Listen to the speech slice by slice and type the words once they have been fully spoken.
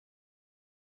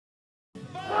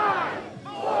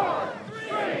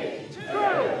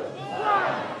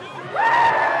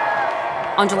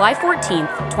On July 14,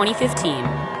 2015,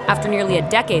 after nearly a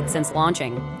decade since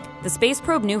launching, the space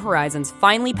probe New Horizons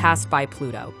finally passed by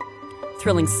Pluto,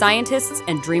 thrilling scientists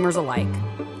and dreamers alike.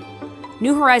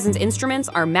 New Horizons instruments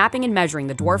are mapping and measuring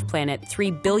the dwarf planet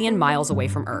 3 billion miles away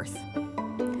from Earth.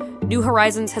 New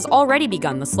Horizons has already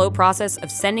begun the slow process of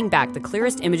sending back the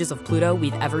clearest images of Pluto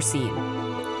we've ever seen.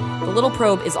 The little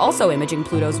probe is also imaging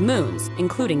Pluto's moons,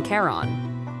 including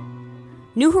Charon.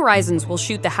 New Horizons will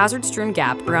shoot the hazard-strewn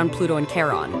gap around Pluto and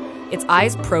Charon, its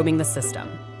eyes probing the system.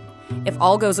 If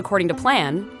all goes according to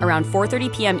plan, around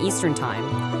 4:30 p.m. Eastern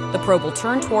Time, the probe will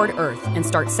turn toward Earth and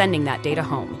start sending that data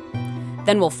home.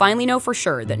 Then we'll finally know for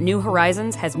sure that New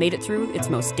Horizons has made it through its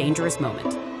most dangerous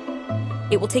moment.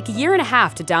 It will take a year and a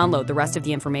half to download the rest of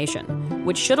the information,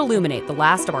 which should illuminate the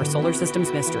last of our solar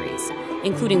system's mysteries,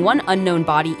 including one unknown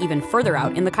body even further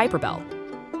out in the Kuiper Belt.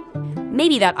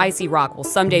 Maybe that icy rock will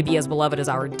someday be as beloved as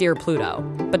our dear Pluto,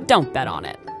 but don't bet on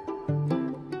it.